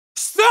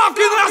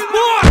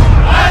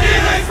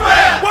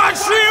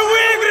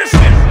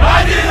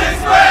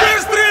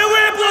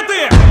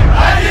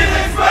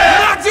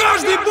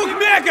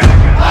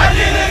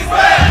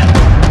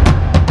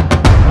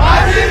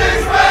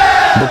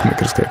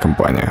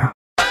компания.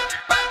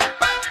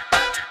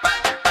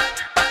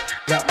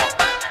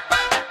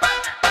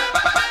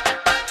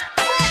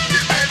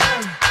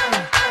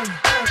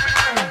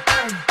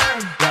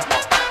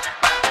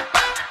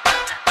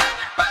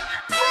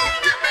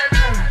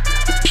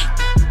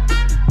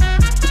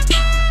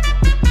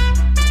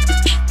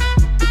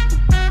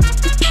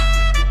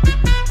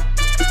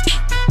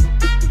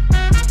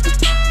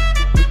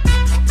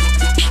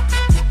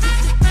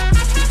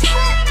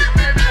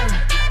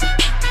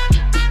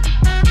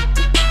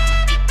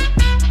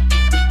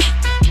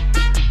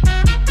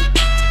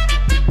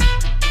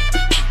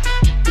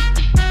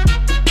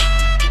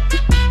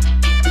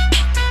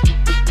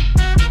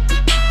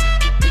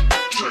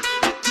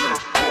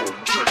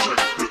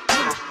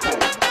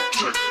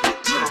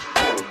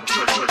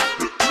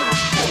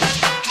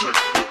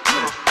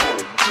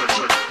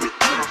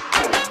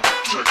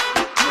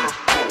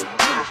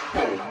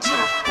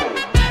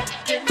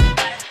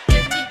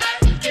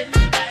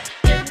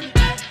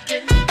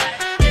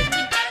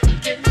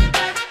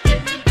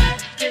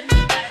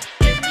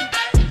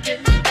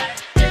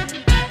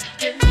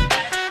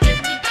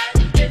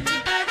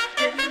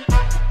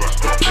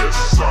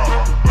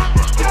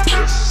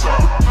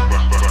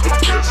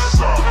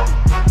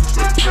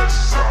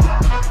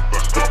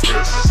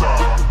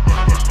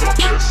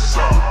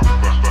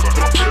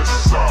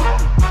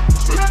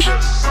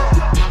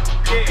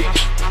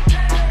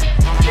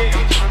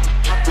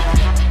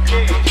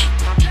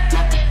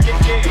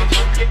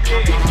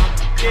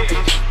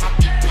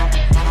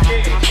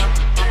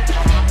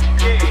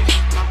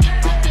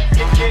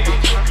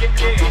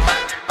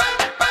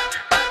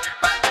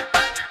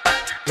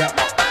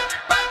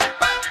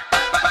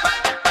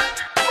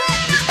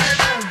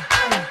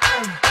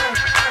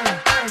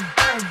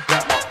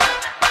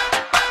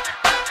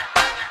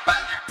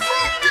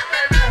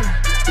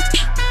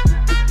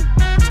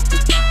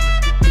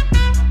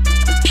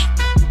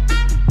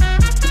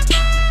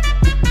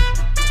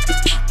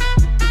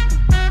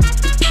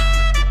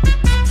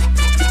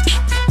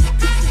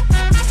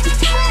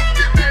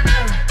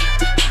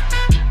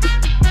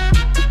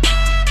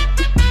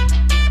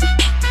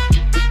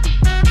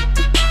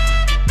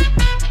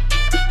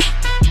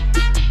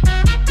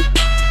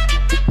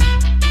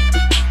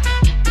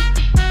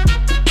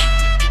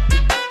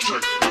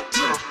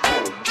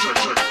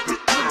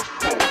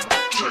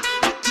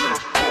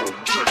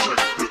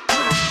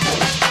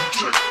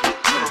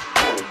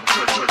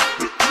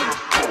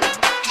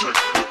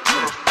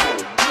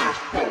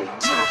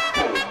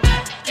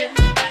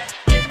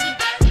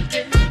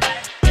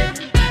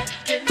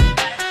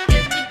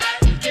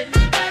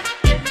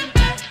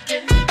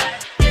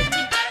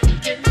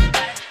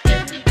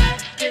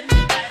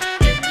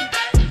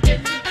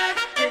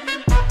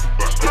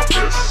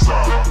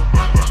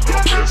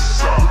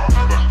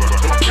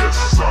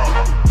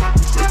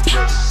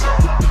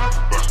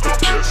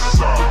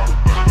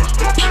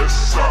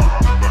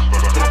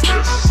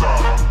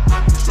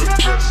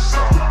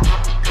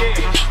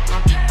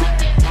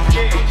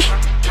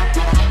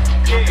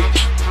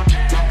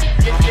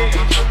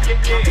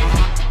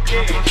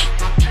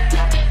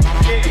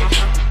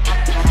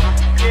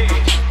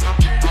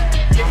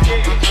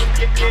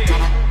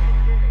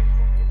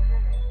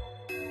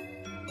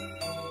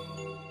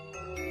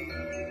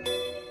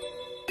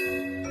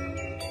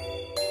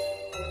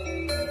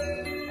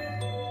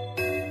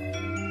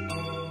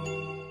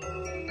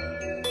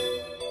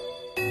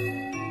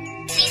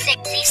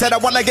 Said I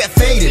wanna get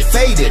faded,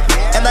 faded.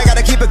 And I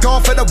gotta keep it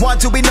going for the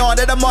ones who be knowing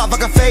that I'm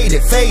motherfucking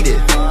faded,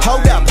 faded.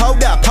 Hold up,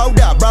 hold up, hold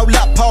up, roll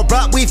up, hold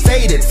up, we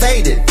faded,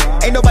 faded.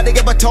 Ain't nobody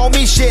ever told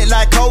me shit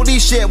like holy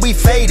shit, we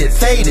faded,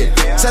 faded.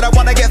 Said I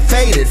wanna get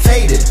faded,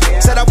 faded.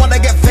 Said I wanna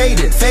get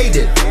faded,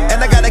 faded.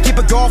 And I gotta keep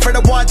it going for the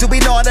ones who be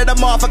knowing that I'm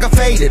motherfucking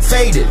faded,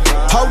 faded.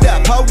 Hold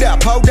up, hold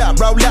up, hold up,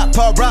 roll up,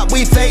 hold up,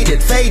 we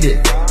faded,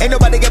 faded. Ain't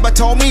nobody ever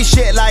told me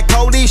shit like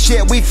holy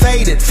shit, we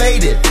faded,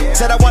 faded.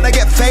 Said I wanna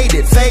get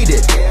faded,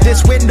 faded.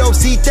 This window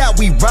seat that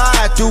we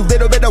ride through,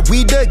 little bit of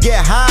weed to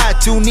get high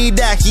to. Need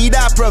that heat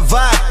I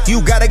provide,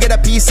 you gotta get a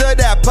piece of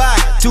that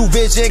pie. To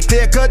vision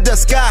clear, cut the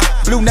sky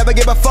blue, never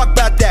give a fuck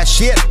about that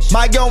shit.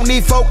 My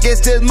only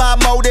focus is my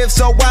motive,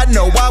 so I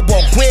know I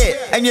won't quit.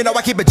 And you know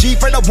I keep a G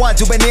for the ones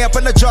who been here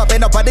from the jump.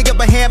 Ain't nobody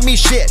ever hand me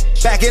shit.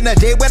 Back in the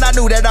day when I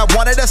knew that I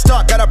wanted to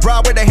start, got a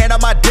bra with a hand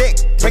on my dick,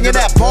 bringing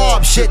that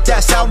bomb shit,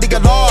 that sounding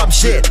alarm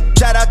shit.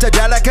 Shout out to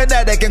Dallas,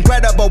 Kinetic,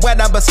 incredible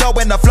when I'm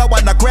bestowing the flow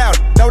on the crowd.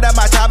 Know that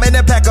my timing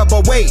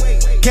impeccable. Wait,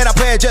 can I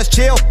play it just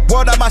chill?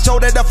 World on my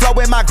shoulder, the flow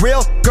in my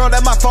grill. Girl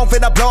in my phone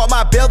finna blow up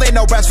my bill. Ain't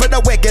no rest for the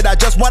wicked, I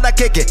just wanna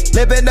kick it.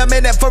 Living a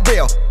minute for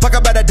real. Fuck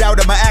about a doubt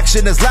of my action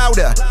attention is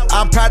louder.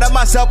 I'm proud of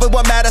myself and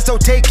what matters, so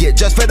take it.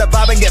 Just for the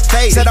vibe and get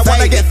faded. Said I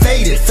wanna get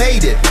faded,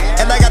 faded.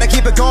 And I gotta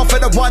keep it going for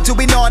the ones who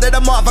be knowing that the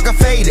motherfucker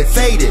faded,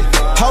 faded.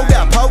 Hold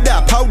up, hold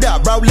up, hold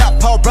up, roll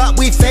up, hold up,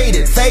 we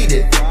faded,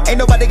 faded. Ain't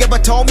nobody ever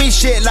told me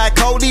shit like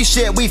holy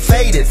shit, we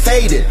faded,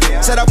 faded.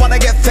 Said I wanna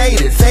get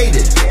faded,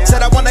 faded.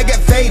 Said I wanna get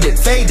faded,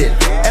 faded.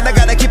 And I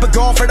gotta keep it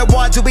going for the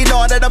ones who be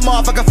knowing that the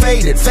motherfucker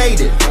faded,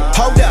 faded.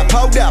 Hold up,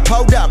 hold up,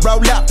 hold up,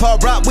 roll up,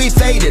 hold up, we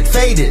faded,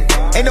 faded.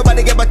 Ain't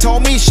nobody ever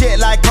told me shit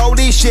like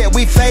holy shit,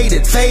 we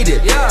faded,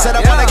 faded. Said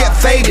I wanna get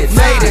faded,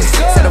 faded.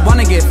 Said I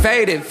wanna get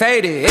faded,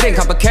 faded. It ain't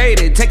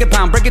complicated. Take a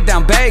pound, break it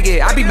down, bag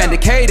it. I be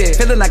medicated,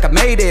 feeling like I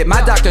made it.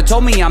 My doctor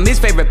told me I'm his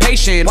favorite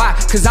patient. Why?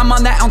 Cause I'm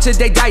on that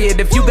ounce-a-day diet.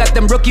 If you got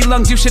them rookie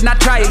lungs, you should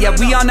not try it. Yeah,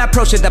 we on that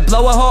pro shit that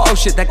blow a whole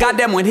ocean. That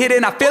goddamn when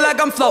hitting, I feel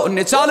like I'm floating.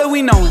 It's all that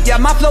we know. Yeah,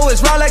 my flow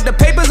is raw like the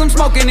papers I'm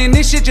smoking. And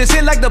this shit just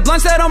hit like the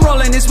blunts that I'm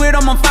rolling. It's weird,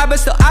 I'm on fire, but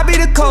still I be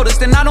the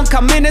coldest. And I don't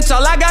come in, it's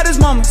all I got is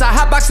moments. I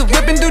hotbox the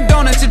whip and do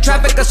donuts in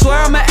traffic. I swear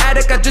I'm an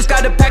addict, I just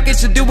got a package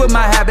to do with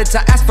my habits.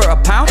 I ask for a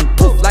pound and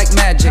poof, like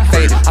magic,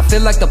 faded. I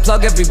feel like the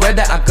plug everywhere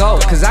that I go.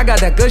 Cause I got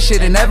that good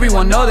shit and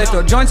everyone know. They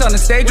throw joints on the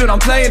stage when I'm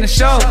playing the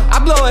show. I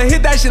blow a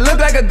hit, that shit look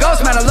like a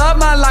ghost. Man, I love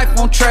my life,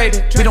 won't trade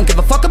it. We don't give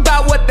a fuck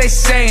about what they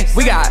saying.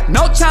 We got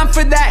no time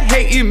for that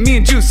hating. Me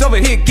and Juice over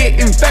here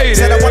getting faded.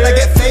 Said I wanna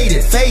get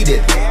faded,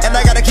 faded. And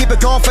I gotta keep it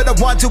going for the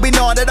ones who be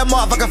knowing that the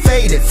motherfucker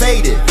faded,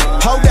 faded.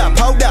 Hold up,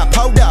 hold up,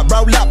 hold up,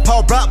 roll up,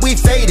 hold up, we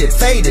faded,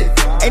 faded.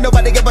 Ain't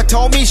nobody ever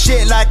told me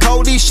shit like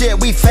holy shit,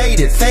 we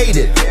faded,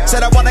 faded.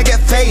 Said I wanna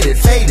get faded,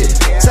 faded.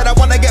 Said I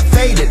wanna get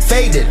faded,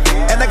 faded.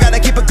 And I gotta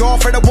keep it going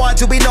for the ones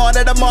who be knowing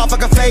that the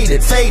motherfucker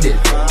faded, faded.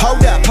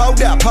 Hold up,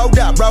 hold up, hold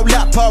up, roll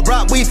up, hold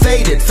up, we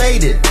faded,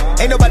 faded.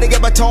 Ain't nobody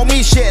ever told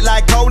me shit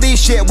like holy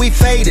shit, we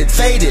faded,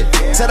 faded.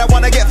 Said I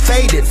wanna get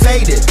faded,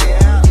 faded.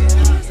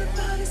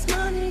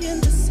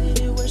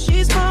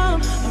 Her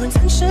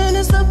intention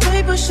is the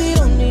paper, she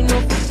don't need no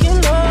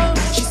fucking love.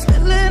 She's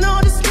spilling all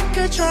this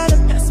liquor, trying to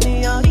pass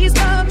me all these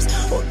cups.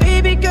 Oh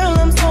baby girl,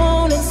 I'm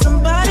stoned and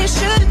somebody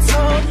should've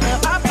told her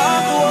I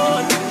pop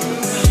one.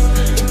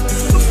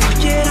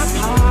 Fuck it, I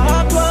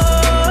pop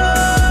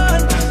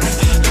one.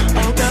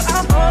 Oh girl,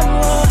 I'm on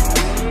one.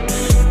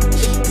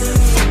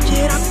 Fuck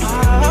it, I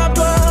pop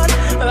one.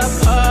 I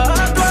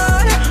pop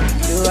one.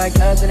 You like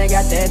us and I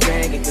got that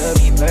drink. It could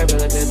be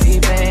purple, it could be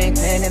pink.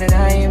 Pen in and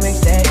I ain't mix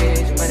that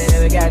bitch. Money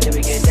never got till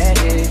we get that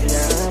bitch. And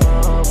I'm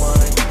on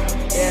one,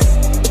 yeah.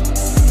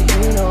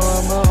 You know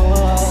I'm on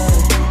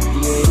one,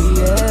 yeah,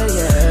 yeah,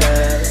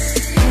 yeah.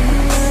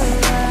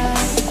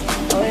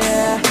 Oh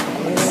yeah,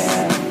 oh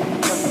yeah.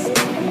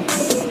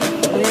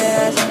 Oh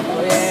yes,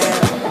 oh yeah.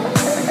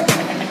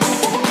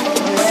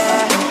 Oh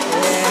yeah,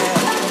 oh yeah.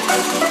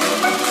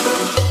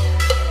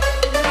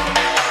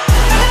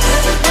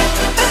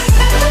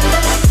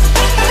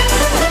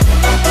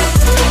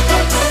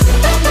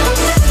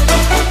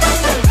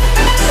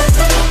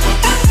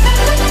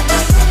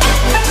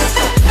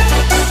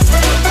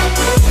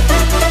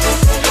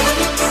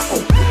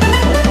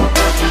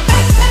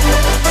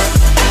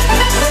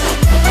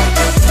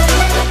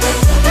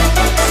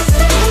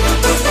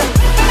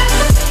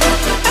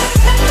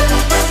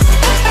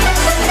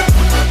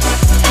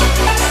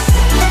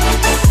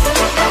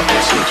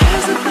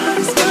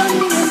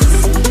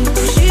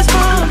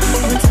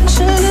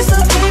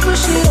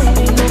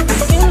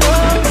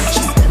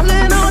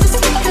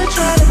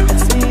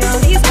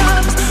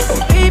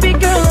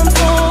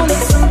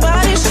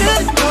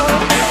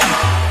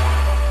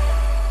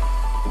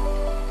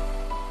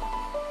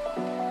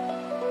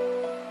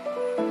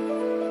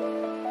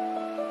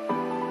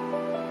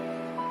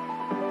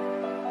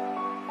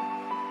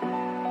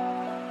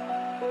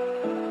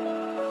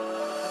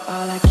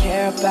 All I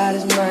care about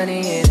is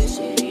money in the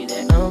city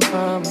that I'm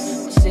from. I'm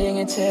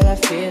singing till I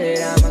feel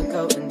it, I'ma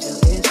go until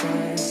it's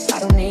done. I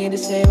don't need to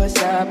say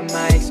what's up, and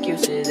my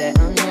excuse is that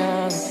I'm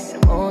young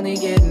and I'm only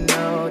getting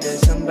older.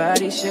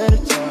 Somebody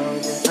should've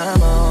told you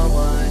I'm on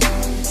one.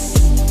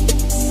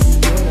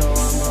 You know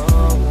I'm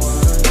on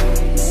one,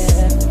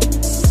 yeah.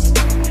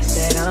 I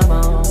said I'm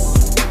on one.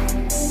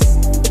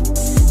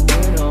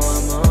 You know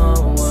I'm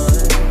on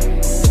one,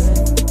 yeah.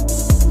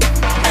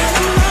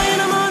 I'm lying,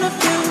 I'm on a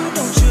few,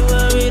 don't you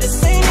worry,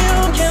 this ain't you.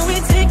 Can we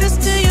take this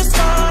to your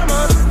spot? I'm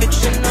on a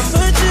fiction number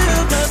 2,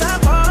 cause I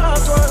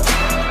popped one.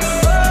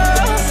 Oh,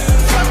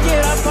 fuck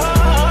it, I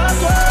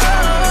popped one.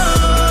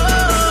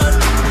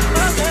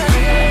 Okay.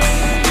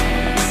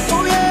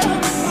 Oh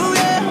yeah, oh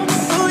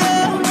yeah, oh yeah.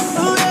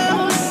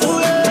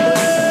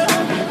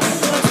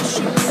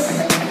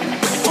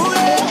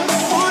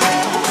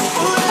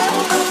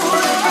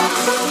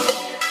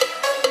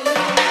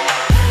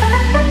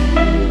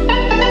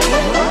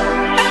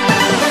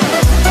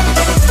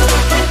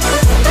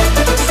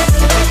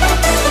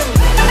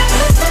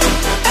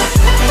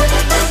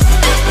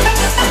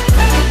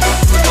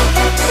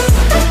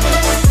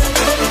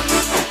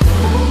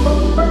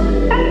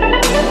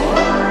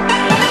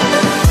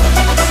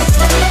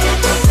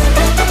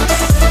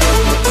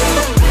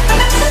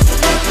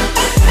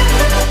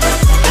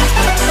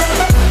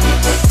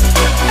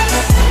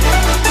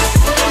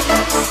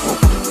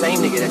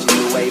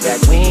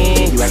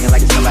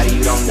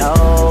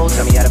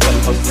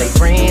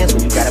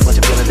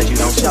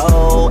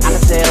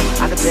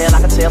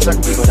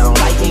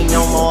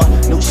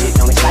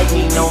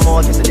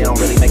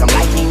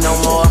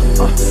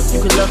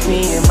 look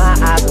me in my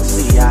eyes and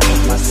see I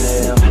hate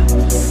myself.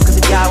 Cause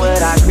if y'all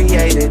what I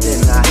created,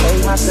 then I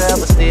hate myself.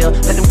 But still,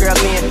 let them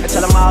girls in and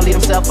tell them all leave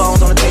them cell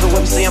phones on the table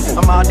where we see them.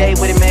 I'm all day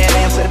with it, man,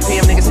 AM to the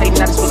PM. Niggas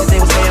hating, I just wish that they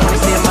was saying when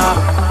they see them.